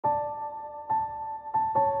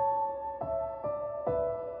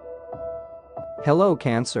Hello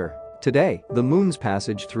Cancer. Today, the moon's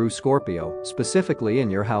passage through Scorpio, specifically in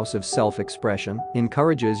your house of self-expression,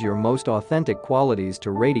 encourages your most authentic qualities to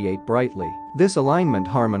radiate brightly. This alignment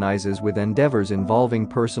harmonizes with endeavors involving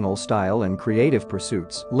personal style and creative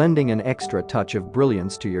pursuits, lending an extra touch of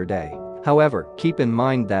brilliance to your day. However, keep in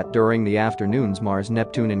mind that during the afternoon's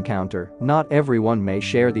Mars-Neptune encounter, not everyone may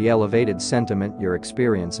share the elevated sentiment you're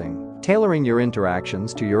experiencing. Tailoring your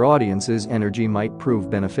interactions to your audience's energy might prove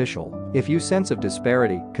beneficial. If you sense of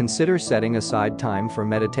disparity, consider setting aside time for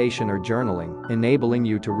meditation or journaling, enabling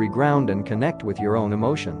you to reground and connect with your own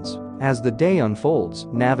emotions. As the day unfolds,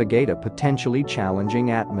 navigate a potentially challenging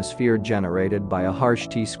atmosphere generated by a harsh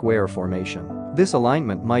T-square formation. This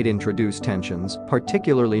alignment might introduce tensions,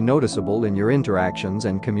 particularly noticeable in your interactions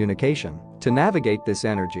and communication. To navigate this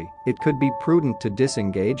energy, it could be prudent to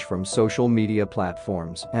disengage from social media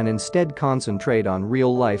platforms and instead concentrate on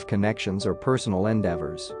real-life connections or personal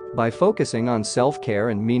endeavors. By focusing on self-care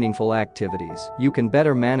and meaningful activities, you can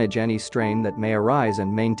better manage any strain that may arise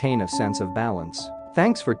and maintain a sense of balance.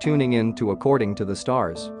 Thanks for tuning in to According to the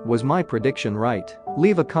Stars. Was my prediction right?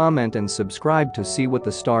 Leave a comment and subscribe to see what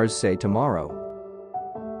the stars say tomorrow.